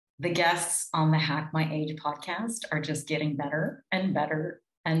The guests on the Hack My Age podcast are just getting better and better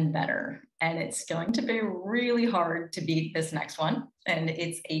and better. And it's going to be really hard to beat this next one. And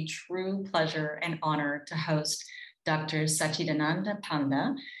it's a true pleasure and honor to host Dr. Satchin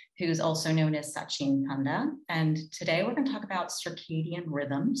Panda, who's also known as Satchin Panda. And today we're going to talk about circadian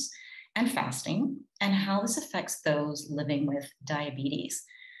rhythms and fasting and how this affects those living with diabetes.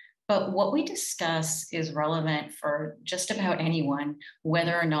 But what we discuss is relevant for just about anyone,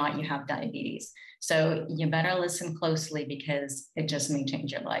 whether or not you have diabetes. So you better listen closely because it just may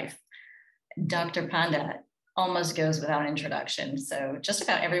change your life. Dr. Panda almost goes without introduction. So just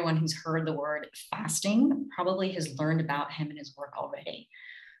about everyone who's heard the word fasting probably has learned about him and his work already.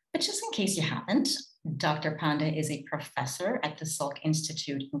 But just in case you haven't, Dr. Panda is a professor at the Salk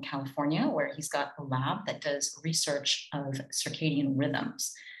Institute in California, where he's got a lab that does research of circadian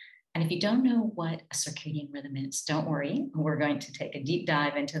rhythms. And if you don't know what a circadian rhythm is, don't worry. We're going to take a deep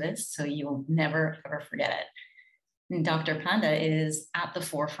dive into this so you'll never, ever forget it. And Dr. Panda is at the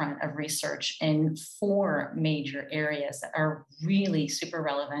forefront of research in 4 major areas that are really super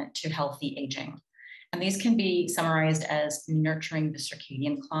relevant to healthy aging. And these can be summarized as nurturing the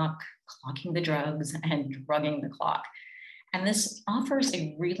circadian clock, clocking the drugs, and drugging the clock. And this offers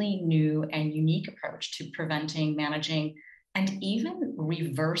a really new and unique approach to preventing, managing, and even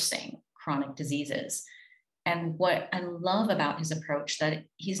reversing chronic diseases. And what I love about his approach, that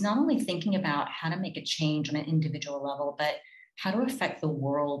he's not only thinking about how to make a change on an individual level, but how to affect the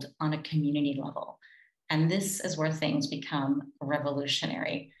world on a community level. And this is where things become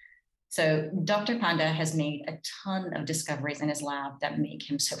revolutionary. So Dr. Panda has made a ton of discoveries in his lab that make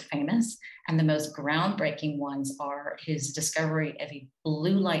him so famous. And the most groundbreaking ones are his discovery of a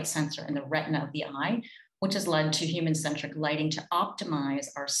blue light sensor in the retina of the eye, which has led to human-centric lighting to optimize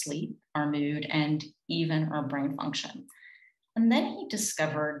our sleep, our mood, and even our brain function. And then he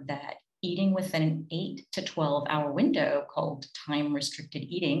discovered that eating within an 8 to 12-hour window, called time-restricted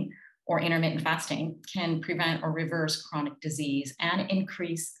eating or intermittent fasting, can prevent or reverse chronic disease and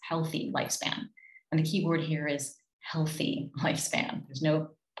increase healthy lifespan. And the key word here is healthy lifespan. There's no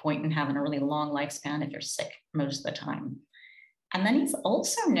point in having a really long lifespan if you're sick most of the time. And then he's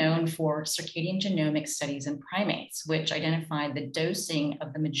also known for circadian genomic studies in primates, which identified the dosing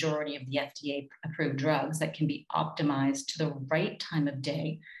of the majority of the FDA-approved drugs that can be optimized to the right time of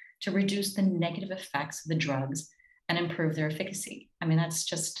day to reduce the negative effects of the drugs and improve their efficacy. I mean, that's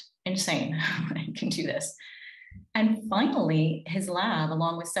just insane. I can do this. And finally, his lab,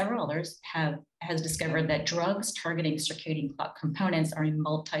 along with several others, has discovered that drugs targeting circadian clock components are a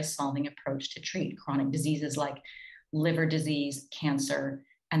multi-solving approach to treat chronic diseases like liver disease, cancer,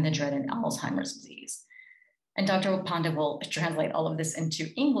 and the dreaded Alzheimer's disease. And Dr. Panda will translate all of this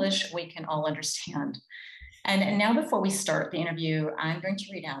into English we can all understand. And now before we start the interview, I'm going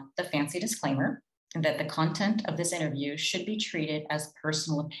to read out the fancy disclaimer that the content of this interview should be treated as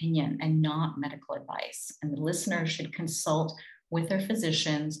personal opinion and not medical advice. And the listener should consult with their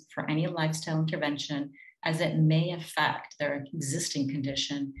physicians for any lifestyle intervention, as it may affect their existing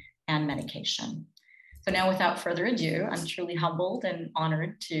condition and medication. So now, without further ado, I'm truly humbled and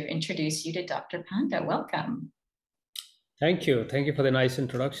honored to introduce you to Dr. Panda. Welcome. Thank you. Thank you for the nice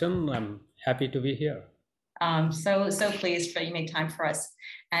introduction. I'm happy to be here. So pleased that you made time for us.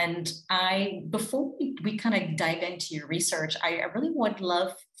 And before we kind of dive into your research, I really would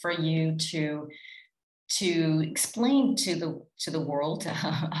love for you to explain to the world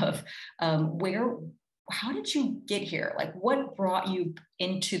of how did you get here? Like, what brought you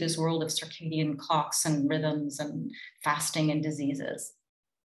into this world of circadian clocks and rhythms and fasting and diseases?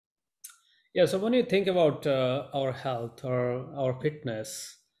 Yeah, so when you think about our health or our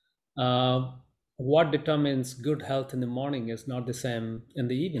fitness, what determines good health in the morning is not the same in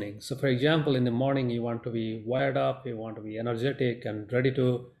the evening. So for example, in the morning, you want to be wired up, you want to be energetic and ready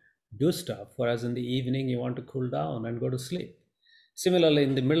to do stuff, whereas in the evening, you want to cool down and go to sleep. Similarly,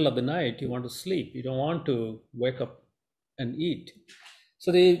 in the middle of the night, you want to sleep. You don't want to wake up and eat.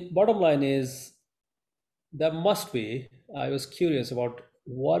 So the bottom line is there must be, I was curious about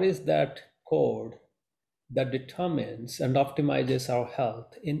what is that code that determines and optimizes our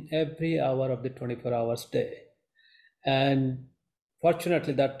health in every hour of the 24 hours day. And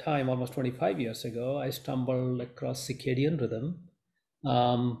fortunately, that time, almost 25 years ago, I stumbled across circadian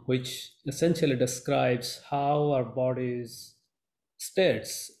rhythm, which essentially describes how our body's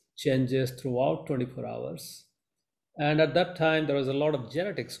states changes throughout 24 hours. And at that time, there was a lot of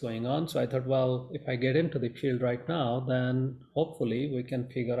genetics going on. So I thought, well, if I get into the field right now, then hopefully we can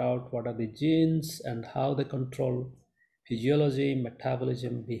figure out what are the genes and how they control physiology,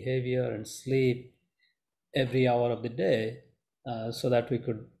 metabolism, behavior, and sleep every hour of the day. so that we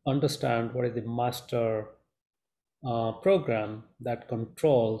could understand what is the master program that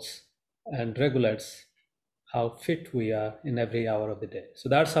controls and regulates how fit we are in every hour of the day. So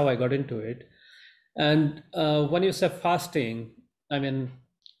that's how I got into it. And when you say fasting, I mean,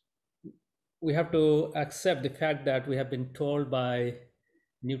 we have to accept the fact that we have been told by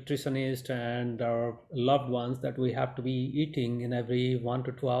nutritionists and our loved ones that we have to be eating in every 1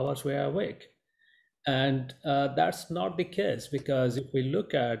 to 2 hours we are awake. And that's not the case, because if we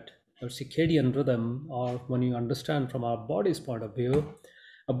look at our circadian rhythm, or when you understand from our body's point of view,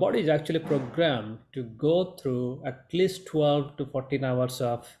 our body is actually programmed to go through at least 12 to 14 hours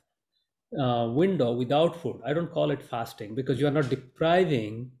of window without food. I don't call it fasting, because you are not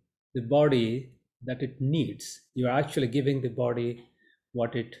depriving the body that it needs. You are actually giving the body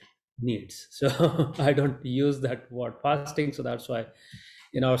what it needs. So I don't use that word fasting. So that's why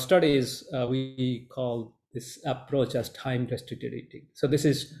in our studies, we call this approach as time restricted eating. So this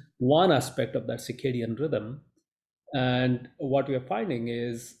is one aspect of that circadian rhythm. And what we are finding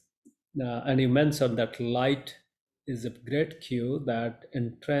is, and you mentioned that light is a great cue that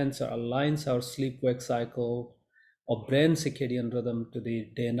entrance or aligns our sleep wake cycle or brain circadian rhythm to the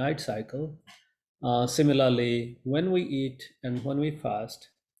day night cycle. Similarly, when we eat and when we fast,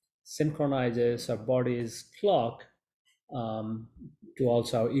 synchronizes our body's clock um, to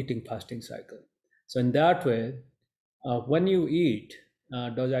also our eating fasting cycle. So in that way, when you eat,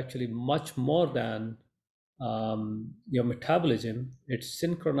 does actually much more than your metabolism. It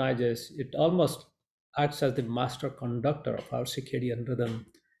synchronizes, it almost acts as the master conductor of our circadian rhythm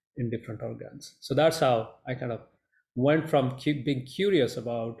in different organs. So that's how I kind of went from being curious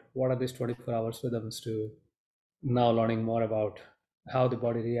about what are these 24 hours rhythms to now learning more about how the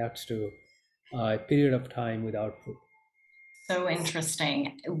body reacts to a period of time without food. So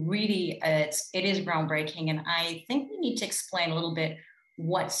interesting. Really, it is groundbreaking, and I think we need to explain a little bit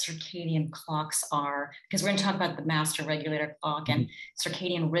what circadian clocks are, because we're going to talk about the master regulator clock and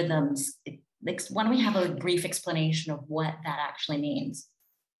circadian rhythms. Why don't we have a brief explanation of what that actually means?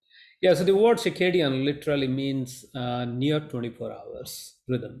 Yeah, so the word circadian literally means near 24 hours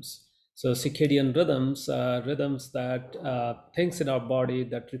rhythms. So circadian rhythms are rhythms that things in our body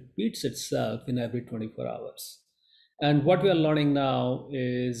that repeats itself in every 24 hours. And what we are learning now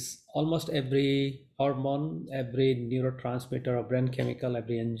is almost every hormone, every neurotransmitter or brain chemical,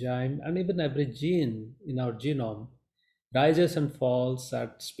 every enzyme, and even every gene in our genome rises and falls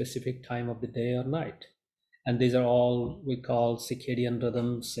at specific time of the day or night. And these are all we call circadian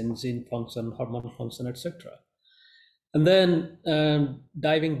rhythms, enzyme function, hormone function, etc. And then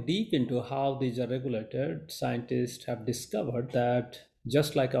diving deep into how these are regulated, scientists have discovered that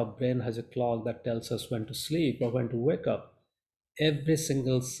just like our brain has a clock that tells us when to sleep or when to wake up, every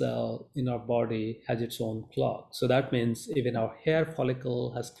single cell in our body has its own clock. So that means even our hair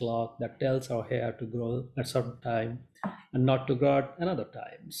follicle has clock that tells our hair to grow at a certain time and not to grow at another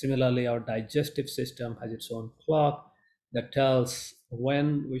time. Similarly, our digestive system has its own clock that tells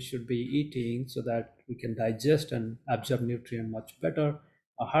when we should be eating so that we can digest and absorb nutrient much better.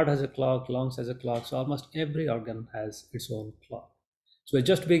 Our heart has a clock, lungs has a clock, so almost every organ has its own clock. So we're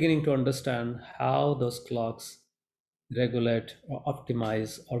just beginning to understand how those clocks regulate or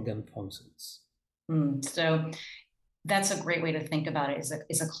optimize organ functions. So that's a great way to think about it,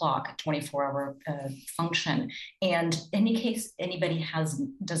 is a clock, a 24-hour function. And in case anybody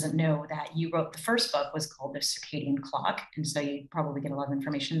doesn't know, that you wrote, the first book was called The Circadian Clock, and so you probably get a lot of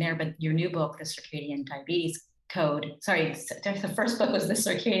information there. But your new book, The Circadian Diabetes Code, sorry, the first book was The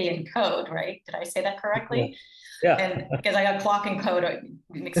Circadian Code, right? Did I say that correctly? Yeah. And because I got clock and code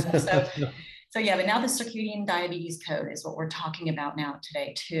mixed up. So yeah, but now the circadian diabetes code is what we're talking about now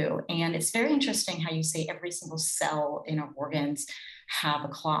today too. And it's very interesting how you say every single cell in our organs have a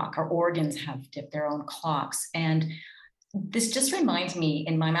clock. Our organs have their own clocks. And this just reminds me,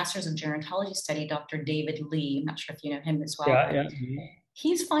 in my master's of gerontology study, Dr. David Lee, I'm not sure if you know him as well. Yeah.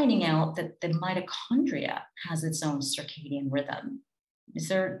 He's finding out that the mitochondria has its own circadian rhythm.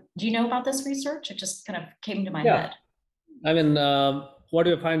 Do you know about this research? It just kind of came to my head. I mean, what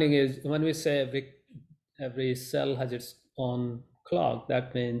we're finding is when we say every cell has its own clock,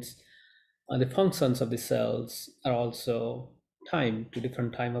 that means the functions of the cells are also timed to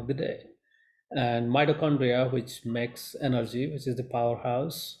different time of the day. And mitochondria, which makes energy, which is the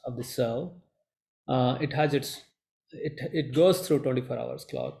powerhouse of the cell, it goes through 24 hours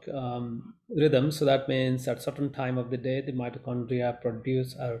clock rhythm. So that means at certain time of the day, the mitochondria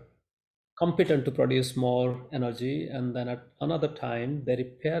are competent to produce more energy, and then at another time they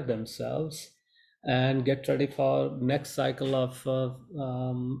repair themselves and get ready for next cycle of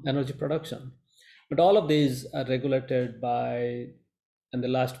energy production. But all of these are regulated by, in the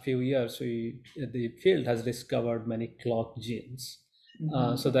last few years, the field has discovered many clock genes.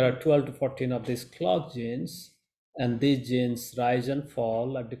 So there are 12 to 14 of these clock genes, and these genes rise and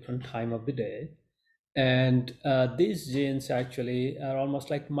fall at different time of the day. And these genes actually are almost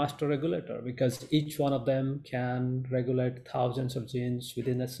like master regulator, because each one of them can regulate thousands of genes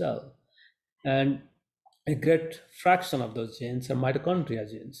within a cell. And a great fraction of those genes are mitochondria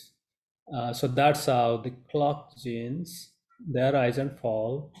genes. So that's how the clock genes, their rise and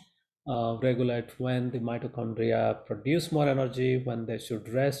fall, regulate when the mitochondria produce more energy, when they should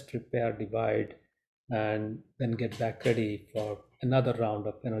rest, repair, divide, and then get back ready for another round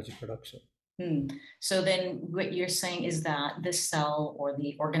of energy production. So then what you're saying is that the cell or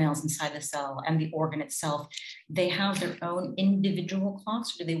the organelles inside the cell and the organ itself, they have their own individual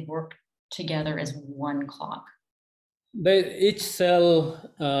clocks, or do they work together as one clock? Each cell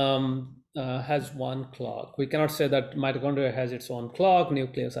has one clock. We cannot say that mitochondria has its own clock,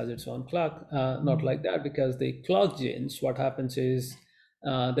 nucleus has its own clock, not like that, because the clock genes, what happens is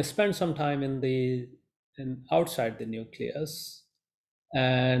they spend some time outside the nucleus,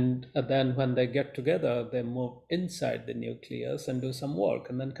 and then when they get together, they move inside the nucleus and do some work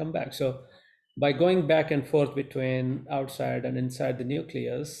and then come back. So by going back and forth between outside and inside the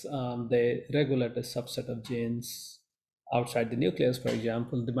nucleus, they regulate a subset of genes outside the nucleus, for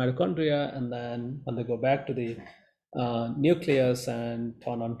example, the mitochondria, and then when they go back to the nucleus and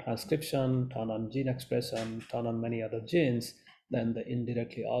turn on transcription, turn on gene expression, turn on many other genes, then they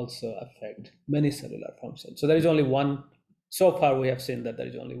indirectly also affect many cellular functions. So there is only one. So far, we have seen that there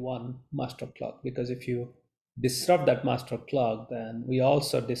is only one master clock, because if you disrupt that master clock, then we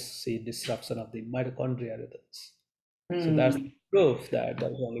also see disruption of the mitochondrial rhythms. So that's proof that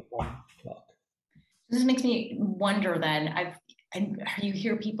there's only one clock. This makes me wonder then, you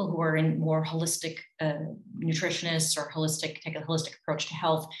hear people who are in more holistic nutritionists or take a holistic approach to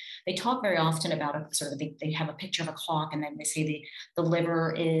health. They talk very often about they have a picture of a clock, and then they say the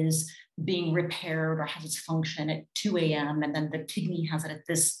liver is being repaired or has its function at 2 a.m. and then the kidney has it at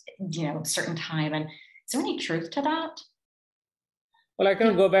this certain time. And is there any truth to that? Well, I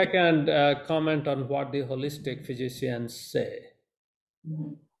can go back and comment on what the holistic physicians say.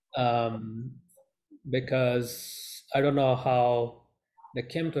 Because I don't know how they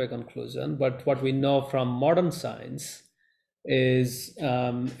came to a conclusion, but what we know from modern science is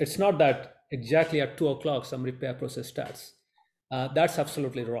it's not that exactly at 2 o'clock some repair process starts. That's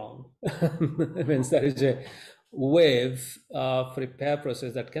absolutely wrong. It means there is a wave of repair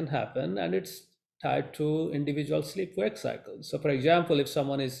process that can happen, and it's tied to individual sleep-wake cycles. So for example, if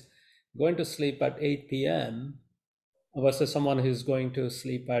someone is going to sleep at 8 p.m. versus someone who's going to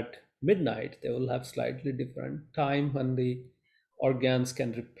sleep at midnight, they will have slightly different time when the organs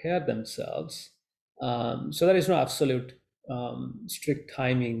can repair themselves. So there is no absolute strict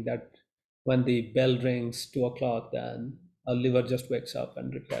timing that when the bell rings 2 o'clock, then a liver just wakes up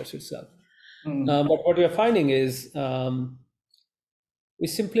and repairs itself. But what we are finding is we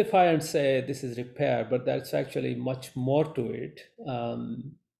simplify and say this is repair, but that's actually much more to it.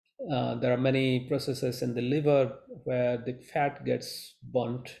 There are many processes in the liver where the fat gets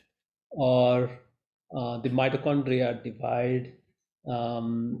burnt, or the mitochondria divide,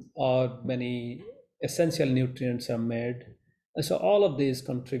 or many essential nutrients are made. And so all of these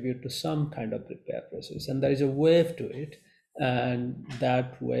contribute to some kind of repair process, and there is a wave to it, and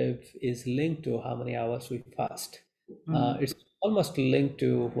that wave is linked to how many hours we fast. It's almost linked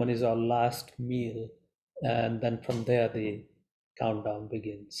to when is our last meal, and then from there the countdown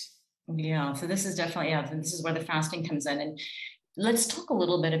begins. Yeah, so this is definitely, this is where the fasting comes in. And let's talk a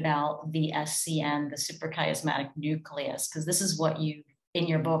little bit about the SCN, the suprachiasmatic nucleus, because this is what you in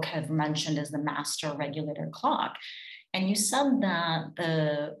your book have mentioned as the master regulator clock. And you said that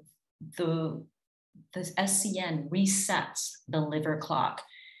the SCN resets the liver clock.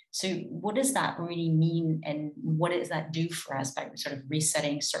 So what does that really mean, and what does that do for us by sort of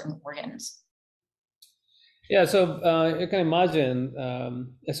resetting certain organs? Yeah, so you can imagine,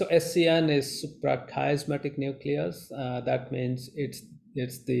 so SCN is suprachiasmatic nucleus. That means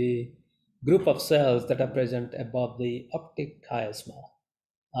it's the group of cells that are present above the optic chiasma.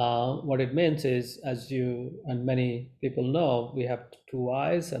 What it means is, as you and many people know, we have two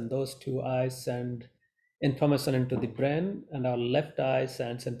eyes, and those two eyes send information into the brain, and our left eye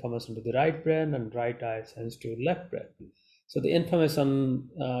sends information to the right brain, and right eye sends to left brain. So the information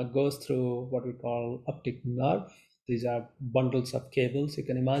goes through what we call optic nerve. These are bundles of cables, you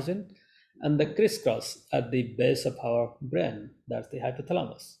can imagine, and they crisscross at the base of our brain. That's the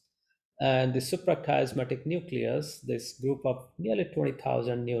hypothalamus. And the suprachiasmatic nucleus, this group of nearly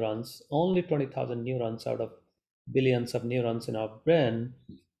 20,000 neurons, only 20,000 neurons out of billions of neurons in our brain,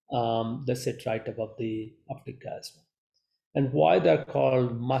 they sit right above the optic chiasm. And why they're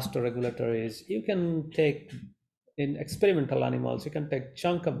called master regulator is you can take in experimental animals, you can take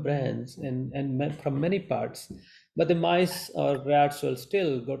chunk of brains from many parts, but the mice or rats will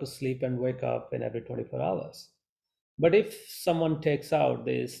still go to sleep and wake up in every 24 hours. But if someone takes out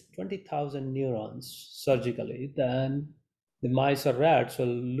these 20,000 neurons surgically, then the mice or rats will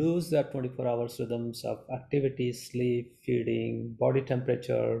lose their 24 hours rhythms of activity, sleep, feeding, body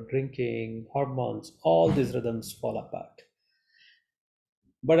temperature, drinking, hormones. All these rhythms fall apart.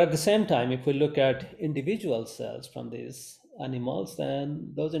 But at the same time, if we look at individual cells from these animals,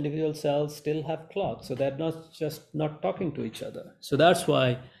 then those individual cells still have clocks. So they're not just not talking to each other. So that's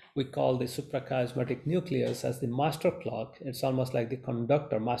why we call the suprachiasmatic nucleus as the master clock. It's almost like the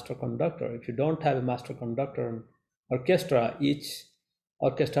conductor, master conductor. If you don't have a master conductor in orchestra, each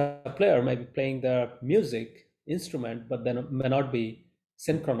orchestra player may be playing their music instrument, but then may not be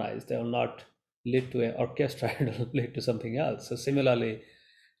synchronized. They will not lead to an orchestra, it will lead to something else. So similarly,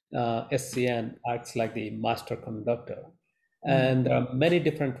 SCN acts like the master conductor. And there are many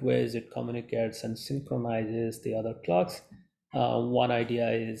different ways it communicates and synchronizes the other clocks. One idea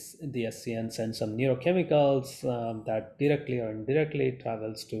is the SCN sends some neurochemicals that directly or indirectly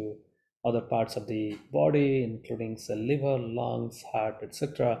travels to other parts of the body, including the liver, lungs, heart,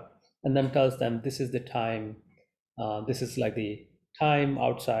 etc., and then tells them this is the time, this is like the time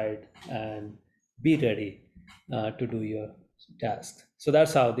outside, and be ready to do your task. So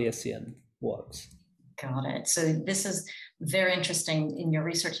that's how the SCN works. Got it. So this is very interesting in your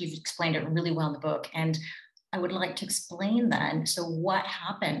research. You've explained it really well in the book. And I would like to explain then. So what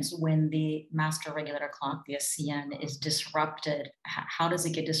happens when the master regulator clock, the SCN, is disrupted? How does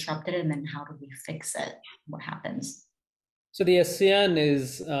it get disrupted? And then how do we fix it? What happens? So the SCN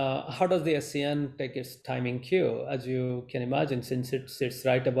is, how does the SCN take its timing cue? As you can imagine, since it sits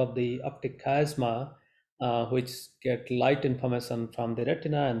right above the optic chiasma, which get light information from the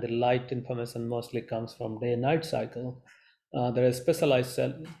retina, and the light information mostly comes from day and night cycle. There is specialized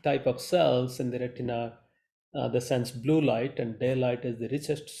type of cells in the retina that sense blue light, and daylight is the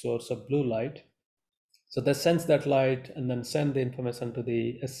richest source of blue light. So they sense that light and then send the information to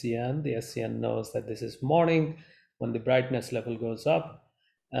the SCN. The SCN knows that this is morning when the brightness level goes up,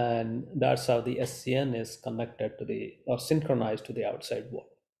 and that's how the SCN is connected to the or synchronized to the outside world.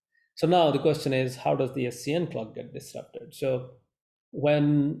 So now the question is, how does the SCN clock get disrupted? So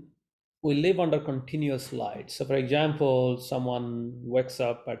when we live under continuous light, so for example, someone wakes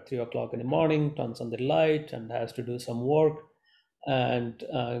up at 3 o'clock in the morning, turns on the light and has to do some work. And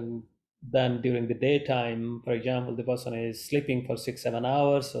then during the daytime, for example, the person is sleeping for 6-7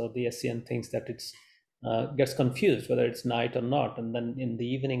 hours. So the SCN thinks that it's gets confused whether it's night or not. And then in the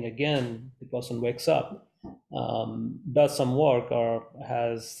evening again, the person wakes up, does some work, or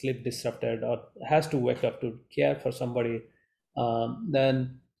has sleep disrupted, or has to wake up to care for somebody,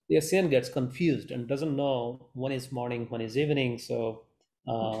 then the SCN gets confused and doesn't know when is morning, when is evening. So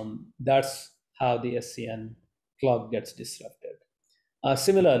that's how the SCN clock gets disrupted.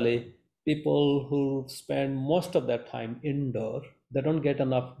 Similarly, people who spend most of their time indoor, they don't get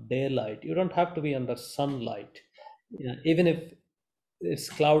enough daylight. You don't have to be under sunlight. Even if it's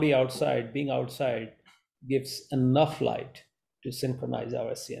cloudy outside, being outside gives enough light to synchronize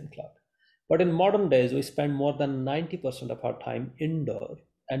our SCN clock. But in modern days, we spend more than 90% of our time indoor.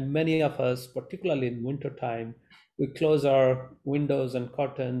 And many of us, particularly in winter time, we close our windows and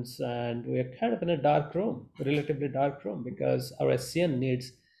curtains, and we're kind of in a dark room, relatively dark room, because our SCN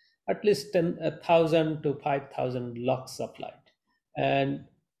needs at least 1,000 to 5,000 lux of light. And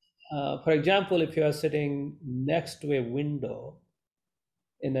for example, if you are sitting next to a window,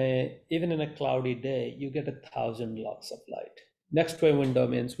 even in a cloudy day, you get 1,000 lux of light. Next to a window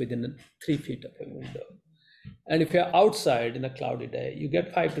means within 3 feet of a window. And if you're outside in a cloudy day, you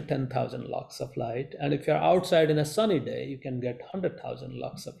get 5 to 10,000 lux of light. And if you're outside in a sunny day, you can get 100,000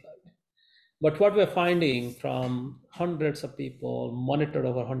 lux of light. But what we're finding from hundreds of people monitored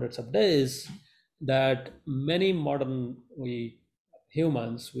over hundreds of days, that many modern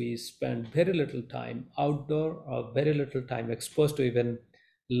humans, we spend very little time outdoor, or very little time exposed to even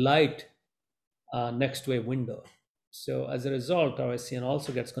light next to a window. So as a result, our SCN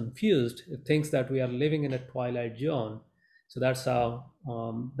also gets confused. It thinks that we are living in a twilight zone. So that's how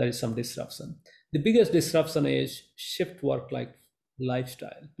there is some disruption. The biggest disruption is shift work like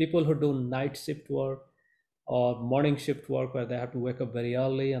lifestyle. People who do night shift work or morning shift work, where they have to wake up very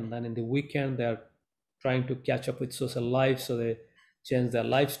early, and then in the weekend they're trying to catch up with social life, so they change their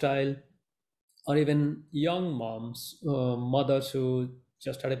lifestyle. or even young moms, mothers who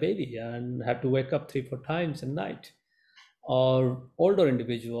just had a baby and have to wake up 3 4 times a night, or older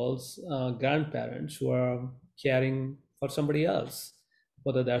individuals, grandparents who are caring for somebody else,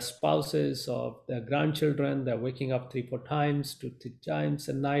 whether they're spouses or their grandchildren. They're waking up 3 4 times, 2 3 times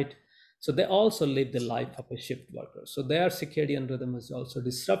a night. So they also live the life of a shift worker. So their circadian rhythm is also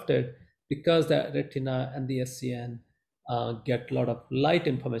disrupted because the retina and the SCN get a lot of light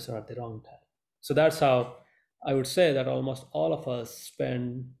information at the wrong time. So that's how I would say that almost all of us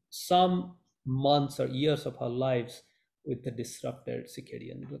spend some months or years of our lives with the disrupted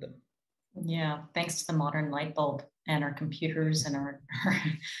circadian rhythm. Yeah, thanks to the modern light bulb and our computers and our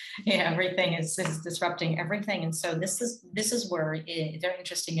yeah, everything is disrupting everything. And so this is where very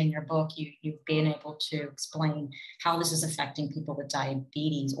interesting in your book, you've been able to explain how this is affecting people with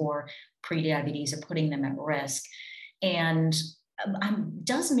diabetes or pre-diabetes or putting them at risk. And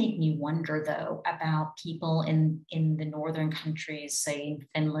does make me wonder though about people in the northern countries, say in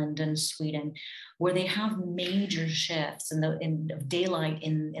Finland and Sweden, where they have major shifts in daylight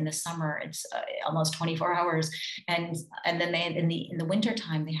in the summer. It's almost 24 hours, and then they in the winter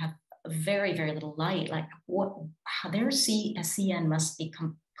time they have very very little light. Like what? How their CN must be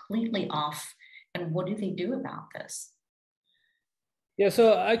completely off. And what do they do about this? Yeah,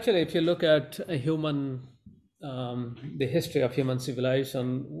 so actually, if you look at a human, the history of human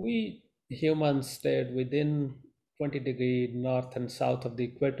civilization, we humans stayed within 20-degree north and south of the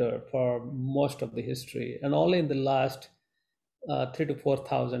equator for most of the history. And only in the last 3 to 4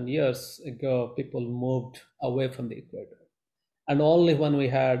 thousand years ago, people moved away from the equator. And only when we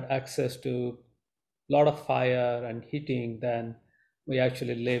had access to a lot of fire and heating, then we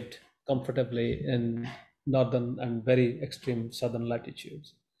actually lived comfortably in northern and very extreme southern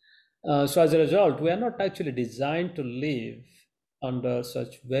latitudes. So as a result, we are not actually designed to live under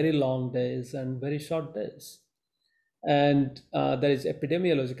such very long days and very short days. And there is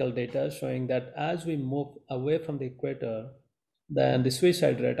epidemiological data showing that as we move away from the equator, then the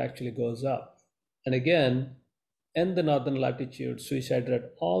suicide rate actually goes up. And again, in the northern latitude, suicide rate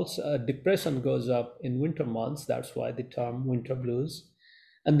also, depression goes up in winter months. That's why the term winter blues.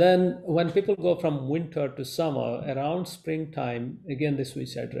 And then when people go from winter to summer, around springtime, again, the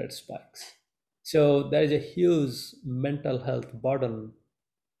suicide rate spikes. So there is a huge mental health burden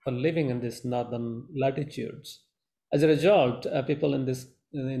for living in these northern latitudes. As a result, people in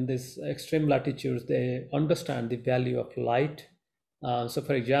this extreme latitudes, they understand the value of light. So,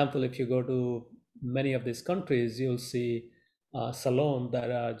 for example, if you go to many of these countries, you'll see salons that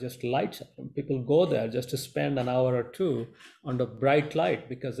are just lights. People go there just to spend an hour or two under bright light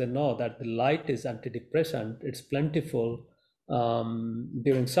because they know that the light is antidepressant. It's plentiful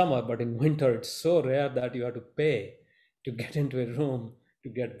during summer, but in winter it's so rare that you have to pay to get into a room to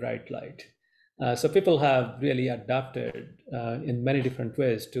get bright light. So people have really adapted in many different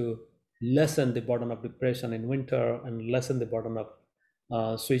ways to lessen the burden of depression in winter and lessen the burden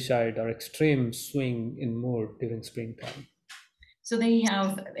of suicide or extreme swing in mood during springtime. So they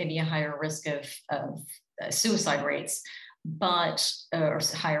have maybe a higher risk of suicide rates, but or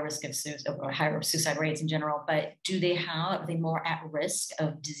higher risk of suicide, or higher suicide rates in general. But are they more at risk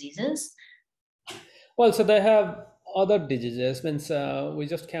of diseases? Well, so they have other diseases. Means we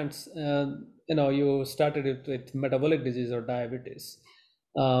just can't. You started it with metabolic disease or diabetes.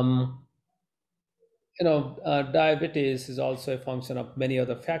 Um, Diabetes is also a function of many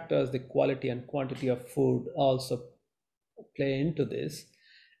other factors. The quality and quantity of food also play into this.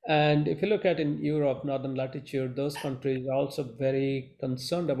 And if you look at in Europe, northern latitude, those countries are also very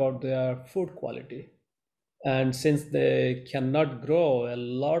concerned about their food quality. And since they cannot grow a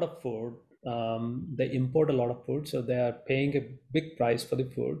lot of food, they import a lot of food. So they are paying a big price for the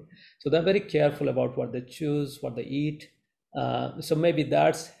food. So they're very careful about what they choose, what they eat. So maybe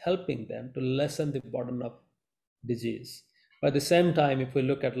that's helping them to lessen the burden of disease. But at the same time, if we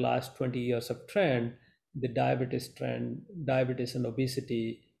look at last 20 years of trend, the diabetes and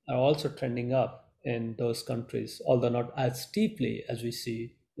obesity are also trending up in those countries, although not as steeply as we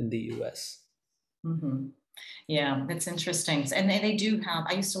see in the US. Mm-hmm. Yeah, that's interesting. And they do have,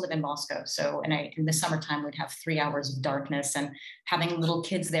 I used to live in Moscow. So, in the summertime, we'd have 3 hours of darkness, and having little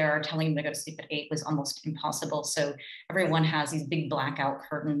kids there telling them to go to sleep at 8 was almost impossible. So everyone has these big blackout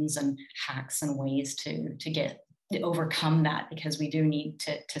curtains and hacks and ways to get to overcome that, because we do need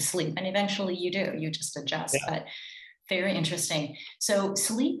to sleep. And eventually you just adjust. Yeah. But very interesting. So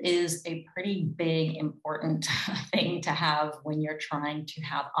sleep is a pretty big, important thing to have when you're trying to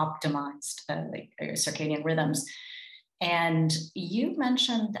have optimized circadian rhythms. And you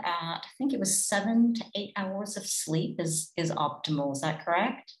mentioned that I think it was 7 to 8 hours of sleep is optimal. Is that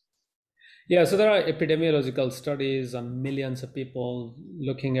correct? Yeah, so there are epidemiological studies on millions of people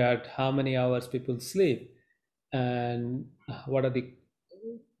looking at how many hours people sleep and what are the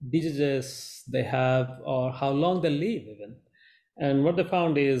diseases they have or how long they live even. And what they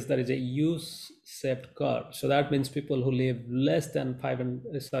found is there is a U-shaped curve. So that means people who live less than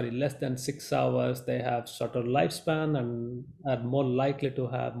 6 hours, they have shorter lifespan and are more likely to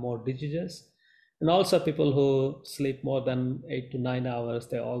have more diseases. And also people who sleep more than 8 to 9 hours,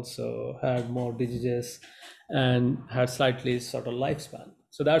 they also had more diseases and had slightly shorter lifespan.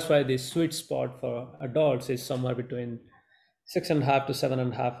 So that's why the sweet spot for adults is somewhere between 6.5 to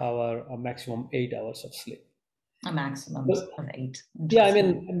 7.5 hour or maximum 8 hours of sleep. A maximum Well, of eight. yeah, I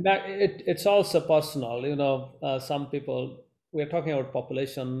Interesting. mean, it's also personal. Some people, we're talking about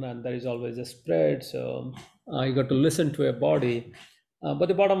population and there is always a spread. So you got to listen to your body. But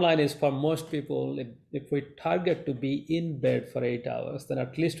the bottom line is for most people, if we target to be in bed for 8 hours, then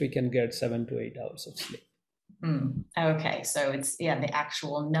at least we can get 7 to 8 hours of sleep. Okay, so it's yeah, the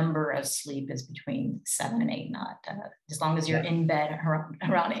actual number of sleep is between 7 and 8, not as long as you're Yeah. in bed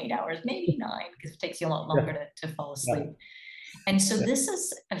around 8 hours, maybe 9, because it takes you a lot longer Yeah. to fall Yeah. asleep. And so Yeah. this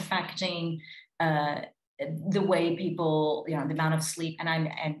is affecting uh, the way people, the amount of sleep and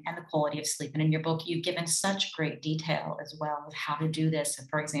the quality of sleep. And in your book, you've given such great detail as well of how to do this.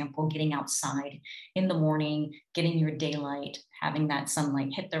 For example, getting outside in the morning, getting your daylight, having that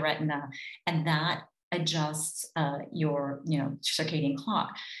sunlight hit the retina, and that adjusts your circadian clock.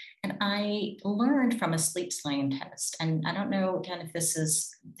 And I learned from a sleep scientist, and I don't know kind of this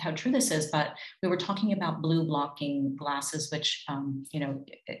is how true this is, but we were talking about blue blocking glasses, which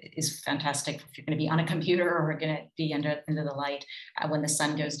is fantastic if you're going to be on a computer or going to be under the light when the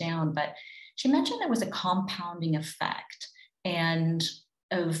sun goes down. But she mentioned there was a compounding effect, and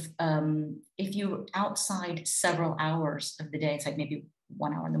of if you're outside several hours of the day, it's like maybe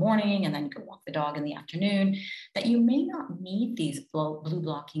 1 hour in the morning and then go walk the dog in the afternoon, that you may not need these blue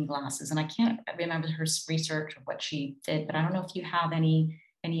blocking glasses. And I can't remember her research or what she did, but I don't know if you have any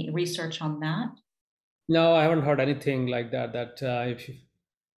research on that. No, I haven't heard anything like that.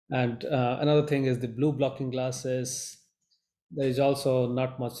 And another thing is the blue blocking glasses. There is also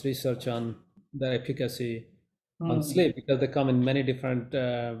not much research on their efficacy on Mm. sleep because they come in many different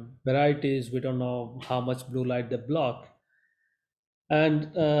varieties. We don't know how much blue light they block.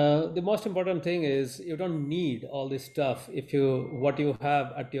 And the most important thing is you don't need all this stuff. If you what you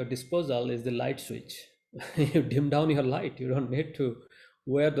have at your disposal is the light switch. You dim down your light. You don't need to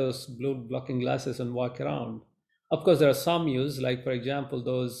wear those blue blocking glasses and walk around. Of course, there are some use, like for example,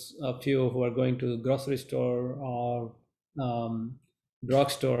 those of you who are going to grocery store or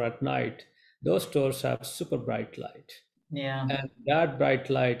drugstore at night. Those stores have super bright light, Yeah. and that bright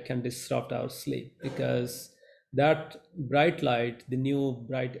light can disrupt our sleep because that bright light, the new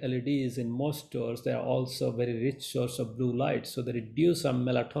bright LEDs in most stores, they are also very rich source of blue light. So they reduce our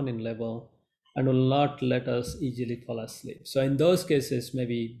melatonin level and will not let us easily fall asleep. So in those cases,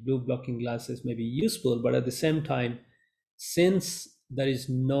 maybe blue blocking glasses may be useful, but at the same time, since there is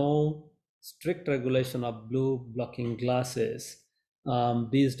no strict regulation of blue blocking glasses,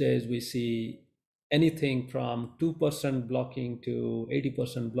 these days we see anything from 2% blocking to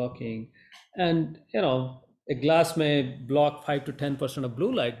 80% blocking. And, a glass may block 5 to 10% of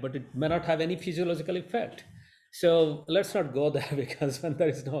blue light, but it may not have any physiological effect. So let's not go there because when there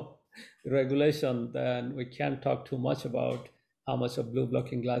is no regulation, then we can't talk too much about how much of blue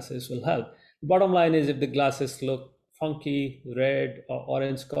blocking glasses will help. The bottom line is if the glasses look funky, red, or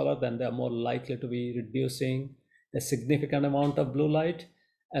orange color, then they're more likely to be reducing a significant amount of blue light.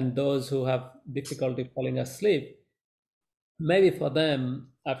 And those who have difficulty falling asleep, maybe for them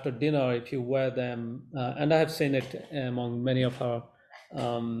after dinner, if you wear them, and I have seen it among many of our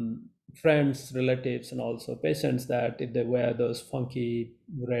friends, relatives, and also patients, that if they wear those funky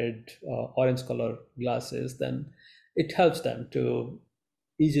red or orange color glasses, then it helps them to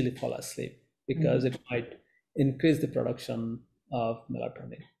easily fall asleep because Mm. it might increase the production of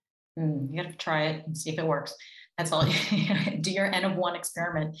melatonin. You got to try it and see if it works. That's all. Do your N of one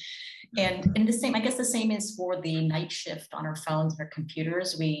experiment. And the same, I guess the same is for the night shift on our phones or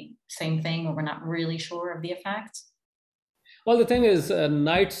computers. Same thing, where we're not really sure of the effects. Well, the thing is, a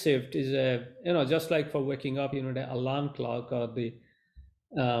night shift is just like for waking up, the alarm clock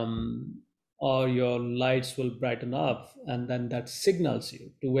um, or your lights will brighten up, and then that signals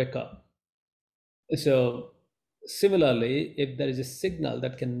you to wake up. So, similarly, if there is a signal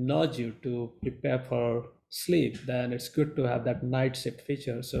that can nudge you to prepare for sleep, then it's good to have that night shift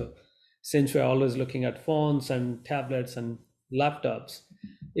feature. So, since we're always looking at phones and tablets and laptops,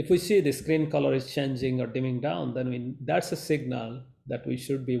 if we see the screen color is changing or dimming down, then that's a signal that we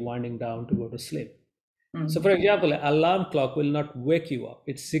should be winding down to go to sleep. So, Mm. for example, an alarm clock will not wake you up.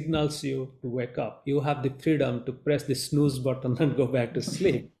 It signals you to wake up. You have the freedom to press the snooze button and go back to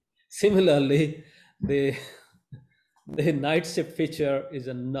sleep. Similarly, the the night shift feature is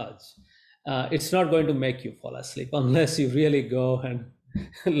a nudge. It's not going to make you fall asleep unless you really go and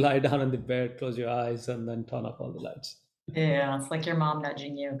lie down in the bed, close your eyes, and then turn off all the lights. Yeah, it's like your mom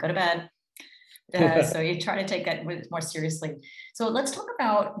nudging you, go to bed. So you try to take that more seriously. So let's talk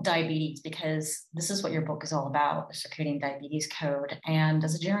about diabetes, because this is what your book is all about, the Circadian Diabetes Code. And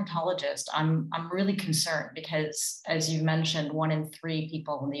as a gerontologist, I'm really concerned because, as you mentioned, 1 in 3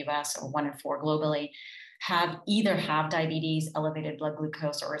 people in the US or 1 in 4 globally have diabetes, elevated blood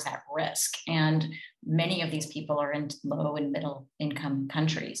glucose, or is at risk. And many of these people are in low and middle income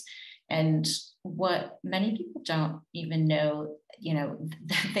countries. And what many people don't even know,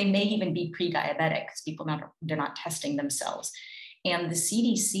 they may even be pre-diabetic because they're not testing themselves. And the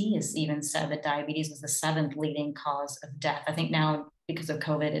CDC has even said that diabetes was the 7th leading cause of death. I think now because of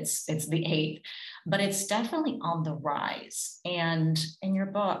COVID, it's the 8th, but it's definitely on the rise. And in your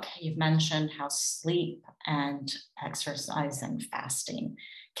book, you've mentioned how sleep and exercise and fasting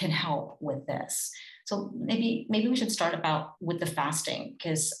can help with this. So maybe we should start with the fasting,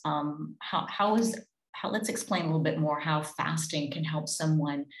 because let's explain a little bit more how fasting can help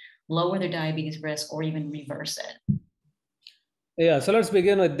someone lower their diabetes risk or even reverse it. Yeah, so let's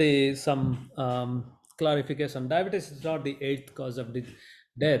begin with some clarification. Diabetes is not the 8th cause of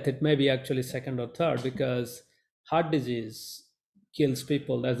death. It may be actually 2nd or 3rd, because heart disease kills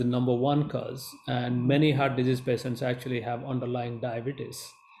people as the number 1 cause, and many heart disease patients actually have underlying diabetes.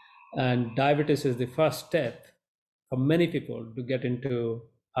 And diabetes is the first step for many people to get into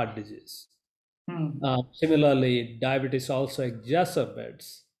heart disease. Similarly, diabetes also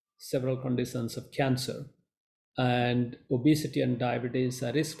exacerbates several conditions of cancer, and obesity and diabetes are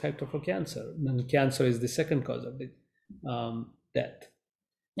a risk factor for cancer. And cancer is the 2nd cause of the death.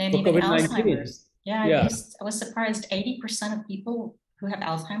 And For even COVID-19, Alzheimer's. Yeah, yeah, I was surprised. 80% of people who have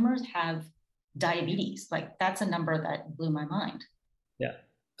Alzheimer's have diabetes. Like, that's a number that blew my mind. yeah.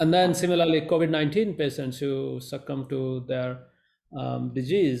 And then similarly, COVID-19 patients who succumb to their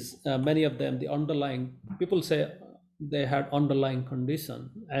disease, many of them, the underlying, people say they had underlying condition,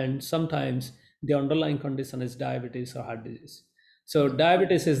 and sometimes the underlying condition is diabetes or heart disease. So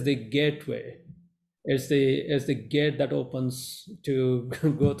diabetes is the gateway. It's the gate that opens to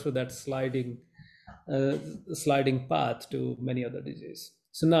go through that uh, sliding path to many other diseases.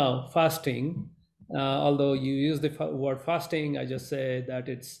 So now fasting, although you use the word fasting, I just say that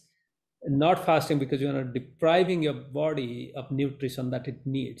it's not fasting because you're not depriving your body of nutrition that it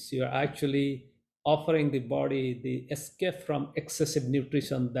needs. You're actually offering the body the escape from excessive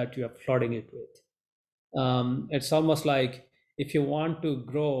nutrition that you are flooding it with. It's almost like if you want to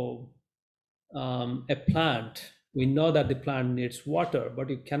grow a plant, we know that the plant needs water, but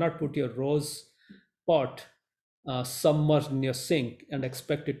you cannot put your rose pot submerged in your sink and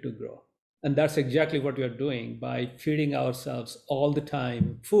expect it to grow. And that's exactly what we are doing by feeding ourselves all the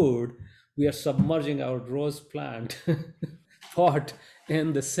time food. We are submerging our rose plant pot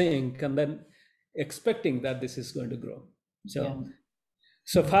in the sink and then expecting that this is going to grow. Yeah.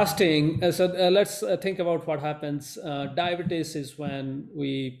 So fasting, let's think about what happens. Diabetes is when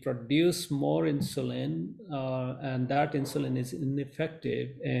we produce more insulin, and that insulin is ineffective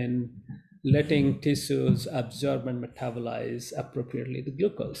in letting tissues absorb and metabolize appropriately the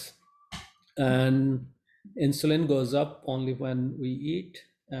glucose. And insulin goes up only when we eat,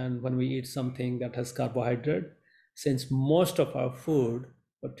 and when we eat something that has carbohydrate. Since most of our food,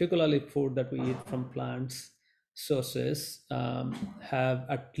 particularly food that we eat from plants sources, have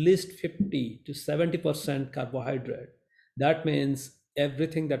at least 50 to 70% carbohydrate, that means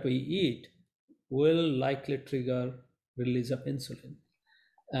everything that we eat will likely trigger release of insulin.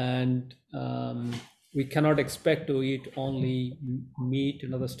 And we cannot expect to eat only meat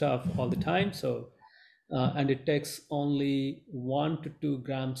and other stuff all the time. So and it takes only 1 to 2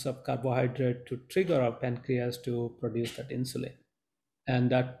 grams of carbohydrate to trigger our pancreas to produce that insulin. And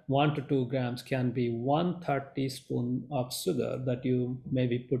that 1 to 2 grams can be 1/3 teaspoon of sugar that you may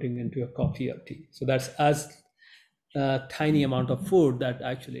be putting into a coffee or tea. So that's as tiny amount of food that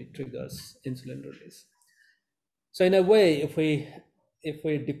actually triggers insulin release. So in a way, if we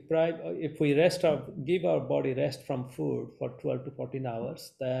rest or give our body rest from food for 12 to 14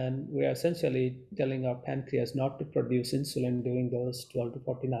 hours, then we are essentially telling our pancreas not to produce insulin during those 12 to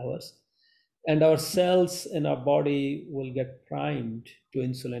 14 hours. And our cells in our body will get primed to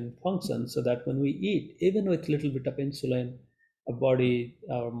insulin function, so that when we eat, even with little bit of insulin, our body,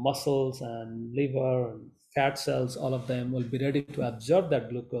 our muscles and liver and fat cells, all of them will be ready to absorb that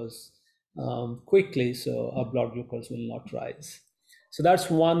glucose quickly, so our blood glucose will not rise. So that's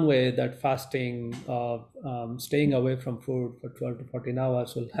one way that fasting, staying away from food for 12 to 14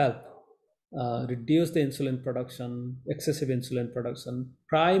 hours will help reduce the insulin production, excessive insulin production,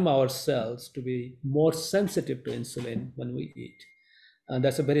 prime our cells to be more sensitive to insulin when we eat. And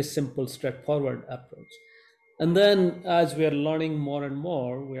that's a very simple, straightforward approach. And then as we are learning more and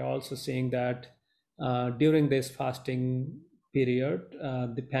more, we are also seeing that during this fasting period,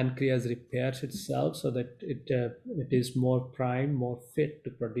 the pancreas repairs itself so that it is more primed, more fit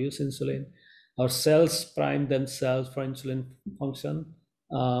to produce insulin. Our cells prime themselves for insulin function,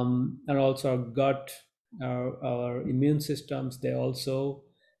 and also our gut, our immune systems, they also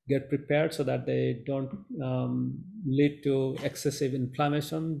get prepared so that they don't lead to excessive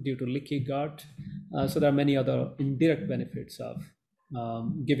inflammation due to leaky gut. So there are many other indirect benefits of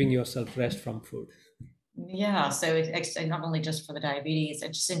giving yourself rest from food. Yeah, so it's not only just for the diabetes,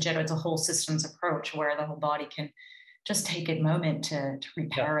 it's just in general, it's a whole systems approach where the whole body can just take a moment to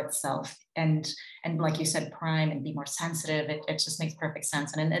repair itself and like you said, prime and be more sensitive. It just makes perfect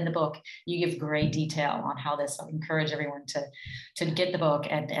sense. And in the book, you give great detail on how this. I encourage everyone to get the book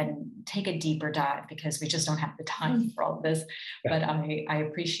and take a deeper dive, because we just don't have the time for all of this. But I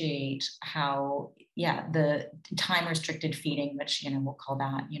appreciate how, yeah, the time restricted feeding, which, we'll call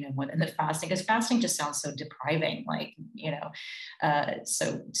that, within the fasting, because fasting just sounds so depriving, like,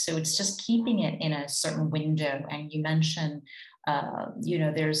 so it's just keeping it in a certain window. And you mentioned,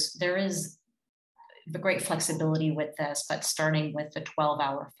 there is the great flexibility with this, but starting with the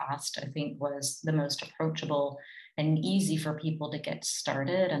 12-hour fast, I think, was the most approachable and easy for people to get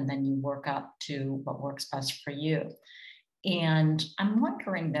started. And then you work up to what works best for you. And I'm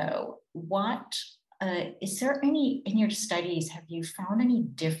wondering, though, is there any, in your studies, have you found any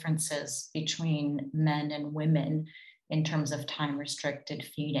differences between men and women in terms of time restricted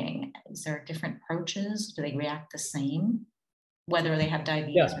feeding? Is there different approaches? Do they react the same, whether they have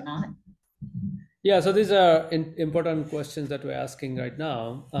diabetes or not? Yeah, so these are important questions that we're asking right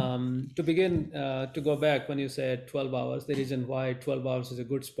now. To begin, to go back, when you said 12 hours, the reason why 12 hours is a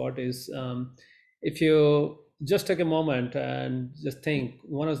good spot is if you just take a moment and just think,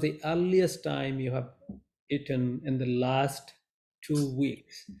 when was the earliest time you have eaten in the last 2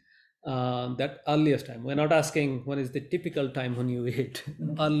 weeks? That earliest time. We're not asking when is the typical time when you eat.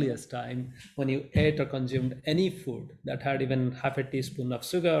 Earliest time when you ate or consumed any food that had even half a teaspoon of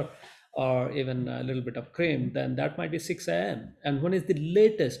sugar or even a little bit of cream, then that might be 6 a.m. And when is the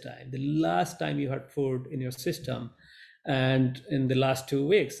latest time, the last time you had food in your system, and in the last 2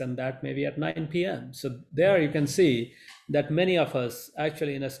 weeks, and that may be at 9 p.m. So there you can see that many of us,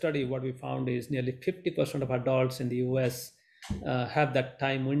 actually in a study, what we found is nearly 50% of adults in the US have that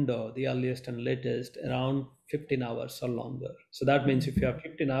time window, the earliest and latest, around 15 hours or longer. So that means if you have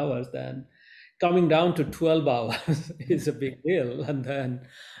 15 hours, then coming down to 12 hours is a big deal. And then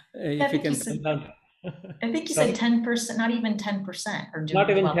if you can come down. I think you said 10%, not even 10%, or Not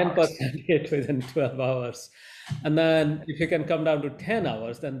even 10% yet within 12 hours. And then if you can come down to 10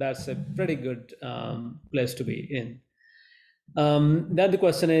 hours, then that's a pretty good place to be in. Then the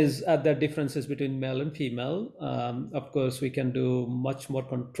question is, are there differences between male and female? Of course, we can do much more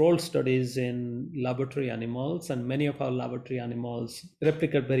controlled studies in laboratory animals, and many of our laboratory animals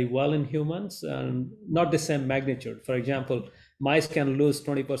replicate very well in humans, and not the same magnitude. For example, mice can lose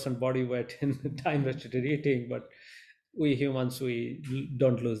 20% body weight in time restricted eating, but we humans, we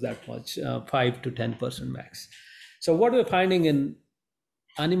don't lose that much, 5 to 10% max. So what we're finding in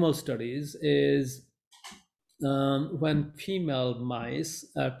animal studies is when female mice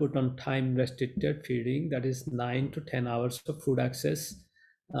are put on time restricted feeding, that is 9 to 10 hours of food access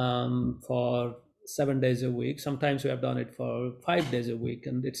for 7 days a week. Sometimes we have done it for 5 days a week,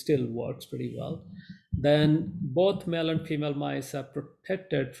 and it still works pretty well. Then both male and female mice are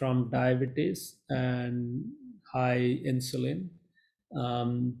protected from diabetes and high insulin.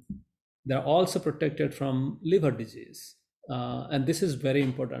 They're also protected from liver disease. And this is very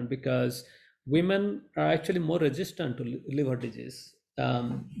important because women are actually more resistant to liver disease.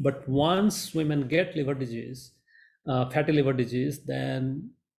 But once women get liver disease, fatty liver disease,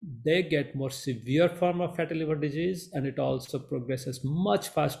 then they get more severe form of fatty liver disease, and it also progresses much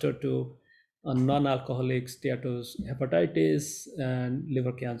faster to non-alcoholic steatosis, hepatitis, and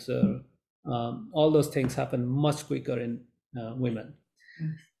liver cancer. All those things happen much quicker in women.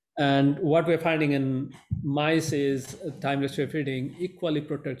 And what we're finding in mice is time restricted feeding equally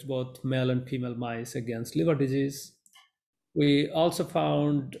protects both male and female mice against liver disease. We also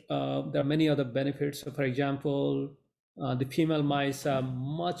found there are many other benefits. So for example, the female mice are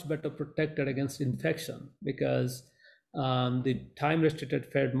much better protected against infection because the time restricted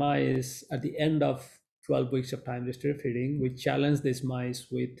fed mice at the end of 12 weeks of time restricted feeding, we challenge these mice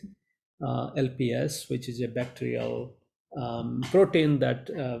with LPS, which is a bacterial protein that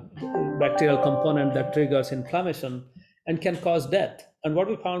bacterial component that triggers inflammation and can cause death. And what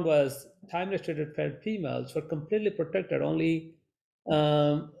we found was time restricted fed females were completely protected.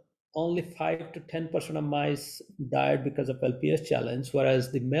 Um, only 5 to 10% of mice died because of LPS challenge,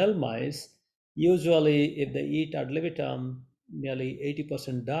 whereas the male mice, usually if they eat ad libitum, nearly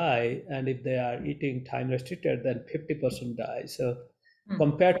 80% die, and if they are eating time restricted, then 50% die. So Hmm.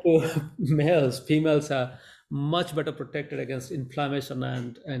 compared to males, females are much better protected against inflammation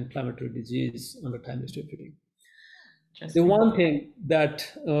and inflammatory disease under time restricted feeding. The Interesting. one thing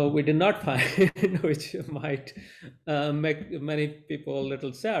that we did not find, which might make many people a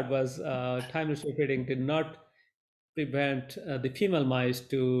little sad, was time restricted feeding did not prevent the female mice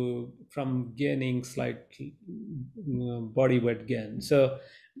to from gaining slight body weight gain. So,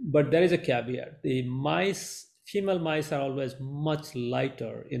 but there is a caveat: the female mice are always much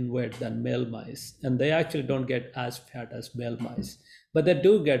lighter in weight than male mice, and they actually don't get as fat as male mice, but they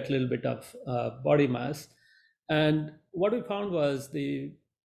do get a little bit of body mass. And what we found was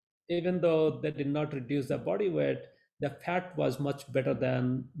even though they did not reduce the body weight, the fat was much better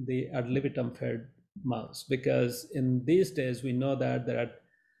than the ad libitum fed mouse, because in these days we know that there are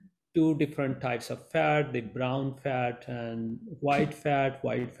two different types of fat: the brown fat and white fat.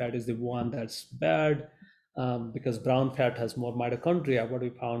 White fat is the one that's bad, because brown fat has more mitochondria. What we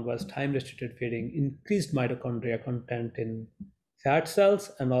found was time restricted feeding increased mitochondria content in fat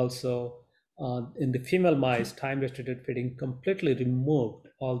cells, and also in the female mice, time restricted feeding completely removed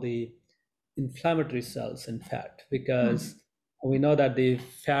all the inflammatory cells in fat, Hmm. because we know that the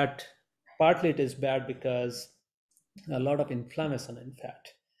fat, partly it is bad because a lot of inflammation in fat,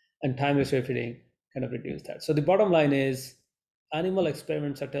 and time restricted feeding kind of reduce that. So the bottom line is animal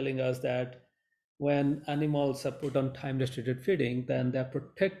experiments are telling us that when animals are put on time restricted feeding, then they're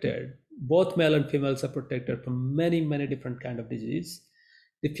protected. Both male and females are protected from many different kind of disease.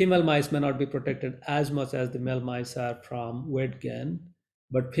 The female mice may not be protected as much as the male mice are from weight gain,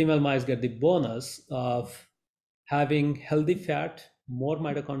 but female mice get the bonus of having healthy fat, more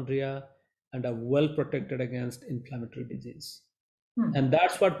mitochondria, and are well protected against inflammatory disease. Hmm. And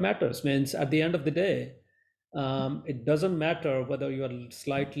that's what matters. Means at the end of the day, it doesn't matter whether you are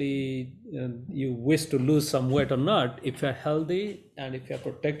slightly, you wish to lose some weight or not. If you're healthy and if you're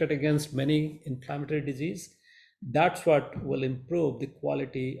protected against many inflammatory disease, that's what will improve the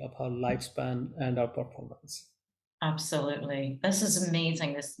quality of our lifespan and our performance. Absolutely. This is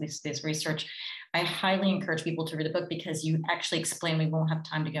amazing, this research. I highly encourage people to read the book because you actually explain, we won't have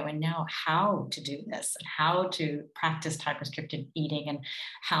time to go in now, how to do this and how to practice time restricted eating and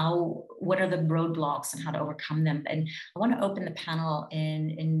what are the roadblocks and how to overcome them. And I want to open the panel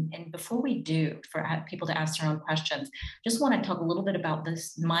and before we do, for people to ask their own questions, just want to talk a little bit about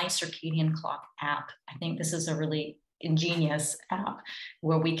this My Circadian Clock app. I think this is a really ingenious app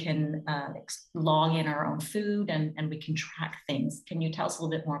where we can log in our own food and we can track things. Can you tell us a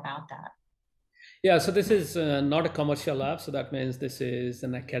little bit more about that? Yeah, so this is not a commercial app. So that means this is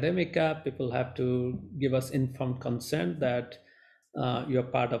an academic app. People have to give us informed consent that you're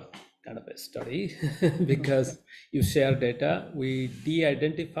part of kind of a study because you share data. We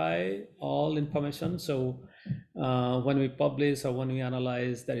de-identify all information. So when we publish or when we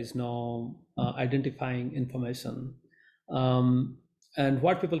analyze, there is no identifying information. Um, and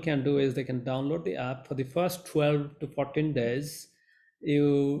what people can do is they can download the app for the first 12 to 14 days.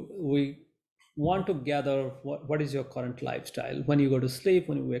 We want to gather what is your current lifestyle when you go to sleep,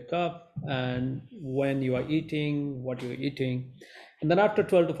 when you wake up, and when you are eating, what you're eating. And then after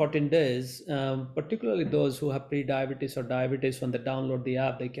 12 to 14 days, particularly those who have pre-diabetes or diabetes, when they download the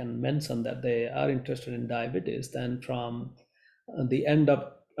app, they can mention that they are interested in diabetes. Then from the end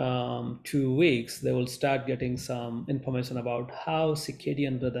of 2 weeks, they will start getting some information about how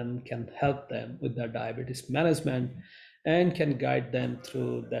circadian rhythm can help them with their diabetes management and can guide them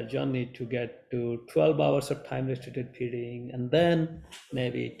through their journey to get to 12 hours of time restricted feeding and then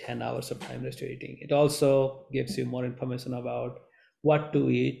maybe 10 hours of time restricted eating. It also gives you more information about what to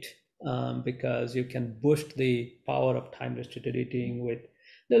eat, because you can boost the power of time restricted eating with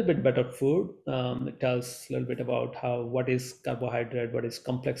a little bit better food. It tells a little bit about what is carbohydrate, what is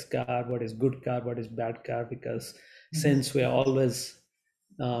complex carb, what is good carb, what is bad carb, because since we are always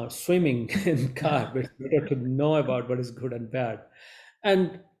swimming in carb, it's better to know about what is good and bad.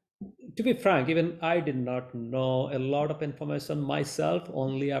 And To be frank, even I did not know a lot of information myself.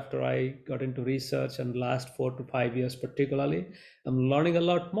 Only after I got into research and last 4 to 5 years, particularly, I'm learning a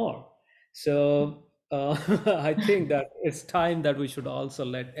lot more. So I think that it's time that we should also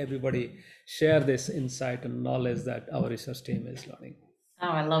let everybody share this insight and knowledge that our research team is learning. Oh,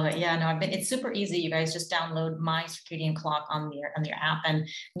 I love it. Yeah, no, it's super easy. You guys just download my circadian clock on your app, and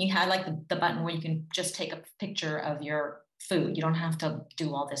you have like the button where you can just take a picture of your food. You don't have to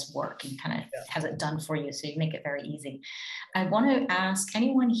do all this work, and kind of Yeah. has it done for you. So you make it very easy. I want to ask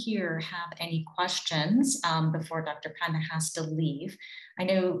anyone here have any questions before Dr. Panda has to leave. I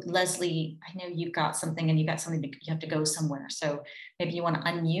know Leslie, I know you've got something and you got something you have to go somewhere. So maybe you want to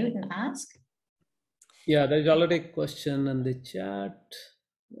unmute and ask. Yeah, there's already a question in the chat.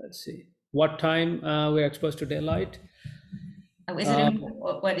 Let's see. What time we're exposed to daylight?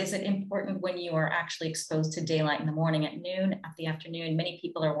 What is it important when you are actually exposed to daylight in the morning, at noon, at the afternoon? Many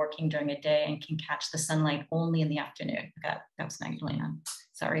people are working during a day and can catch the sunlight only in the afternoon. That was Magdalena.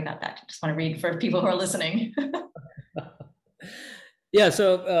 Sorry about that. Just want to read for people who are listening. Yeah, so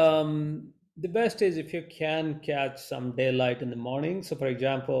the best is if you can catch some daylight in the morning. So, for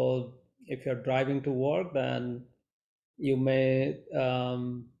example, if you're driving to work, then you may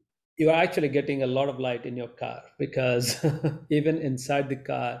you are actually getting a lot of light in your car because even inside the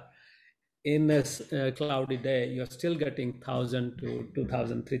car, in a cloudy day, you're still getting 1,000 to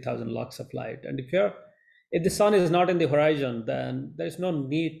 2,000, 3,000 lux of light. And if the sun is not in the horizon, then there's no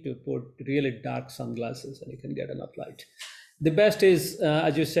need to put really dark sunglasses and you can get enough light. The best is,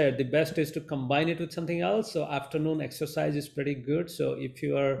 as you said, the best is to combine it with something else. So afternoon exercise is pretty good. So if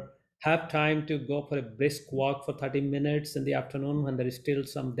you have time to go for a brisk walk for 30 minutes in the afternoon when there is still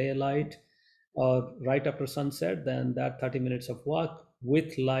some daylight, or right after sunset, then that 30 minutes of walk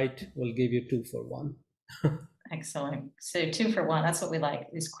with light will give you 2 for 1. Excellent. So 2 for 1. That's what we like.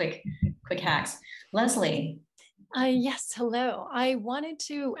 These quick hacks. Leslie. Yes, hello. I wanted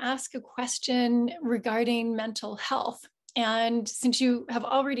to ask a question regarding mental health. And since you have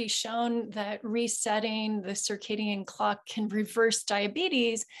already shown that resetting the circadian clock can reverse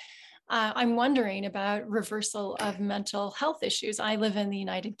diabetes, I'm wondering about reversal of mental health issues. I live in the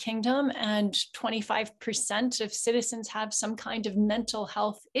United Kingdom, and 25% of citizens have some kind of mental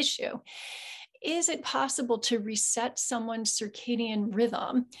health issue. Is it possible to reset someone's circadian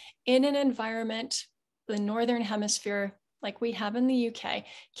rhythm in an environment, the Northern Hemisphere, like we have in the UK?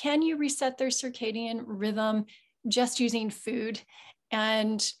 Can you reset their circadian rhythm just using food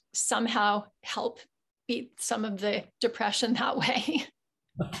and somehow help beat some of the depression that way?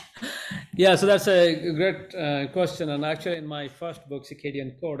 Yeah, so that's a great question. And actually, in my first book,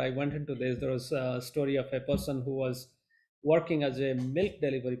 Circadian Code, I went into this. There was a story of a person who was working as a milk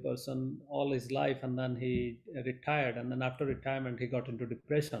delivery person all his life, and then he retired. And then after retirement, he got into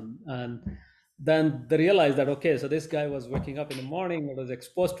depression. And then they realized that, okay, so this guy was waking up in the morning, was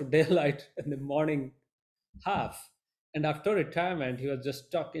exposed to daylight in the morning half. And after retirement, he was just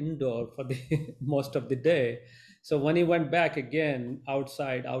stuck indoor for the most of the day. So when he went back again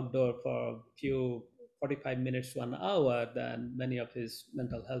outdoor for a few 45 minutes to an hour, then many of his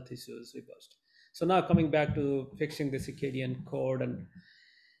mental health issues reversed. So now coming back to fixing the circadian code, and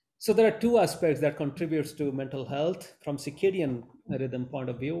so there are two aspects that contributes to mental health from circadian rhythm point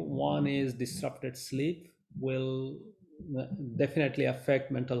of view. One is disrupted sleep will definitely affect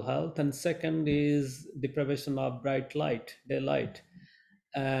mental health, and second is deprivation of bright light, daylight.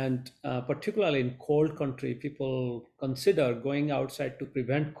 And particularly in cold country, people consider going outside to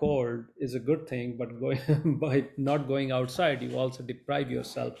prevent cold is a good thing, but by not going outside, you also deprive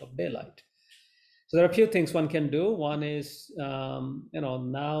yourself of daylight. So there are a few things one can do. One is,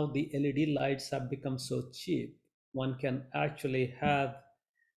 now the LED lights have become so cheap. One can actually have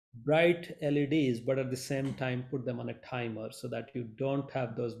bright LEDs, but at the same time put them on a timer so that you don't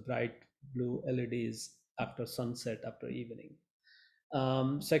have those bright blue LEDs after sunset, after evening.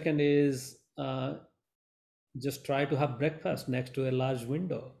 Second is just try to have breakfast next to a large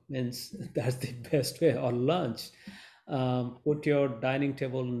window. Means that's the best way. Or lunch. Put your dining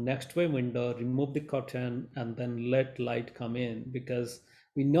table next to a window, remove the curtain, and then let light come in, because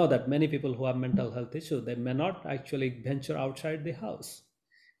we know that many people who have mental health issues, they may not actually venture outside the house.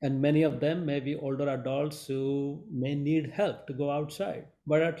 And many of them may be older adults who may need help to go outside.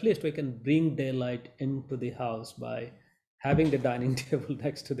 But at least we can bring daylight into the house by having the dining table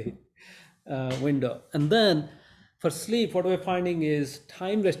next to the window. And then for sleep, what we're finding is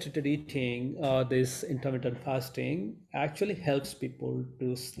time restricted eating, this intermittent fasting, actually helps people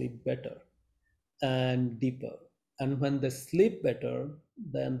to sleep better and deeper. And when they sleep better,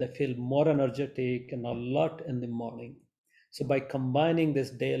 then they feel more energetic and alert in the morning. So by combining this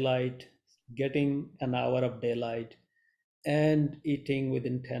daylight, getting an hour of daylight, and eating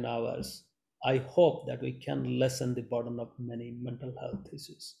within 10 hours, I hope that we can lessen the burden of many mental health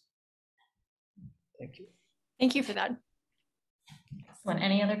issues. Thank you. Thank you for that. Excellent.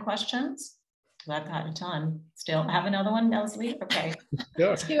 Any other questions? I've got a ton. Still have another one, Leslie? Okay.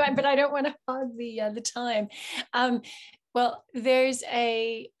 Sure. But I don't want to hog the time. Well, there's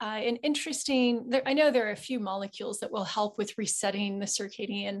an interesting, I know there are a few molecules that will help with resetting the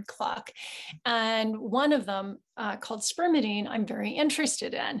circadian clock. And one of them called spermidine, I'm very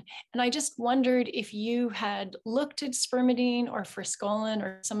interested in. And I just wondered if you had looked at spermidine or forskolin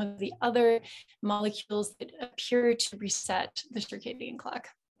or some of the other molecules that appear to reset the circadian clock.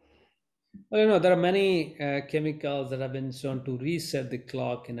 Well, there are many chemicals that have been shown to reset the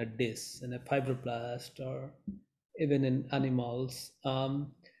clock in a dish, in a fibroblast, or even in animals.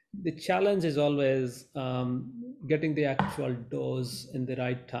 The challenge is always getting the actual dose in the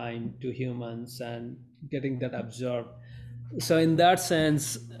right time to humans and getting that absorbed. So in that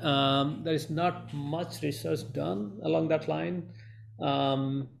sense, there is not much research done along that line.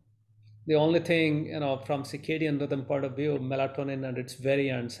 The only thing, from circadian rhythm point of view, melatonin and its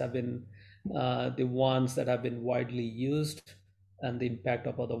variants have been the ones that have been widely used, and the impact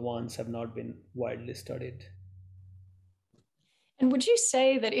of other ones have not been widely studied. And would you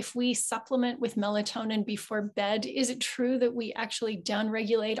say that if we supplement with melatonin before bed, is it true that we actually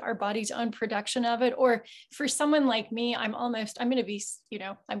downregulate our body's own production of it? Or for someone like me, I'm going to be,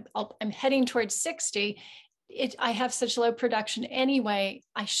 I'm heading towards 60. I have such low production anyway,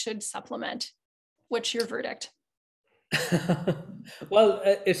 I should supplement. What's your verdict? Well,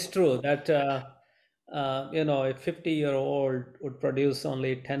 it's true that a 50-year-old would produce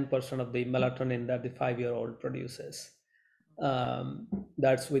only 10% of the melatonin that the 5-year-old produces.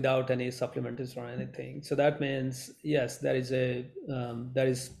 That's without any supplementals or anything. So that means, yes, there is a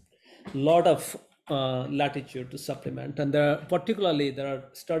lot of latitude to supplement, and there are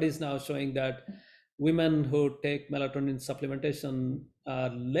studies now showing that women who take melatonin supplementation are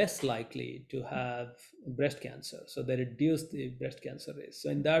less likely to have breast cancer. So they reduce the breast cancer risk. So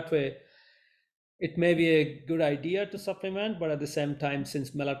in that way, it may be a good idea to supplement, but at the same time,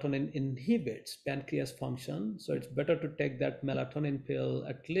 since melatonin inhibits pancreas function, so it's better to take that melatonin pill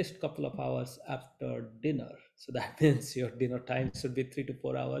at least a couple of hours after dinner. So that means your dinner time should be 3 to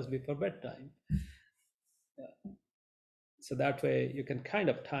 4 hours before bedtime. Yeah. So that way you can kind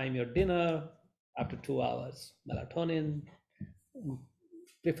of time your dinner after 2 hours. Melatonin,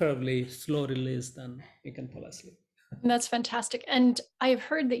 preferably slow release, then you can fall asleep. That's fantastic. And I've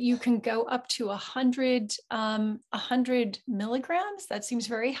heard that you can go up to 100 milligrams. That seems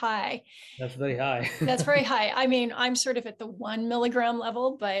very high. That's very high. That's very high. I mean, I'm sort of at the 1 milligram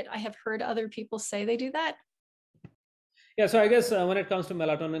level, but I have heard other people say they do that. Yeah, so I guess when it comes to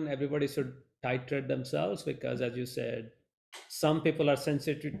melatonin, everybody should titrate themselves, because as you said, some people are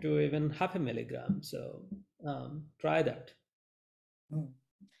sensitive to even half a milligram. So try that.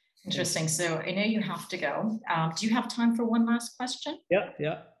 Interesting. So I know you have to go. Do you have time for one last question?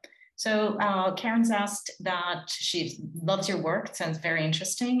 Yeah. So Karen's asked that she loves your work, sounds very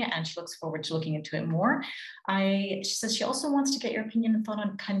interesting, and she looks forward to looking into it more. She says she also wants to get your opinion and thought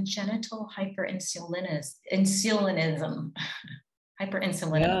on congenital hyperinsulinism.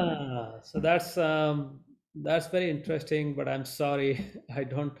 Hyperinsulinism. Yeah, so that's very interesting, but I'm sorry, I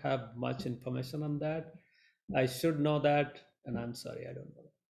don't have much information on that. I should know that, and I'm sorry, I don't know.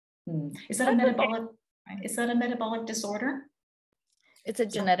 Is that a metabolic? Is that a metabolic disorder? It's a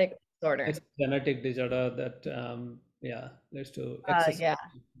genetic disorder. It's a genetic disorder that leads to excessive.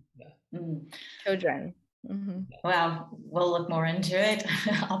 Children. Mm-hmm. Well, we'll look more into it.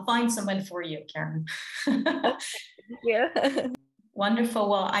 I'll find someone for you, Karen. Yeah. Wonderful.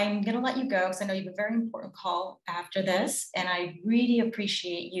 Well, I'm going to let you go because I know you have a very important call after this. And I really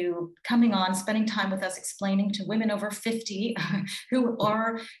appreciate you coming on, spending time with us, explaining to women over 50 who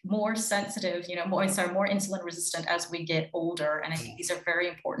are more sensitive, more insulin resistant as we get older. And I think these are very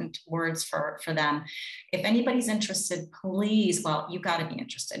important words for them. If anybody's interested, please, well, you've got to be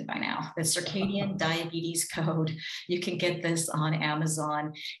interested by now. The Circadian Diabetes Code. You can get this on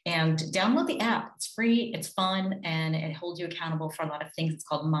Amazon and download the app. It's free, it's fun, and it holds you accountable for a lot of things. It's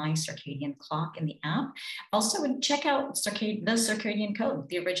called My Circadian Clock in the app. Also, check out the Circadian Code,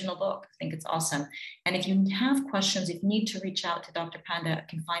 the original book. I think it's awesome. And if you have questions, if you need to reach out to Dr. Panda, you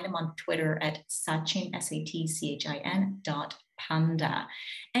can find him on Twitter at Sachin, SATCHIN .Panda.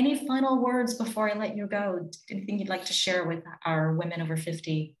 Any final words before I let you go? Anything you'd like to share with our women over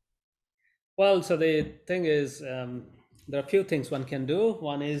 50? Well, so the thing is, there are a few things one can do.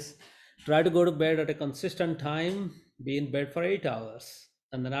 One is try to go to bed at a consistent time. be in bed for 8 hours.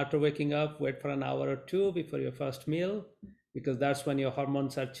 And then after waking up, wait for an hour or two before your first meal, because that's when your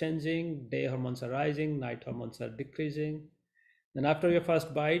hormones are changing. Day hormones are rising, night hormones are decreasing. Then after your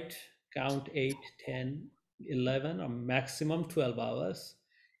first bite, count 8, 10, 11, or maximum 12 hours.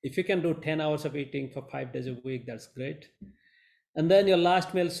 If you can do 10 hours of eating for 5 days a week, that's great. And then your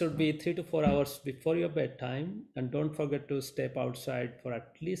last meal should be 3 to 4 hours before your bedtime. And don't forget to step outside for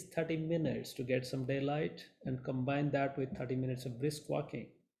at least 30 minutes to get some daylight, and combine that with 30 minutes of brisk walking.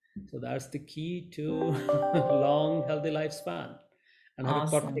 So that's the key to long, healthy lifespan and have a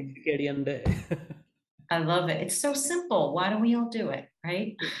perfect Awesome. circadian day. I love it. It's so simple. Why don't we all do it,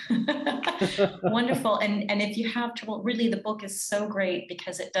 right? Wonderful. And if you have trouble, really the book is so great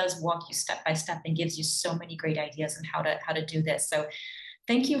because it does walk you step by step and gives you so many great ideas on how to do this. So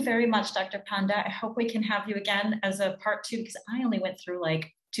thank you very much, Dr. Panda. I hope we can have you again as a part 2, because I only went through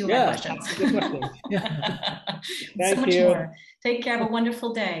like 2 of my questions. So Thank much you. more. Take care. Have a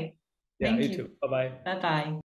wonderful day. Yeah, Thank you you. too. Bye-bye. Bye-bye.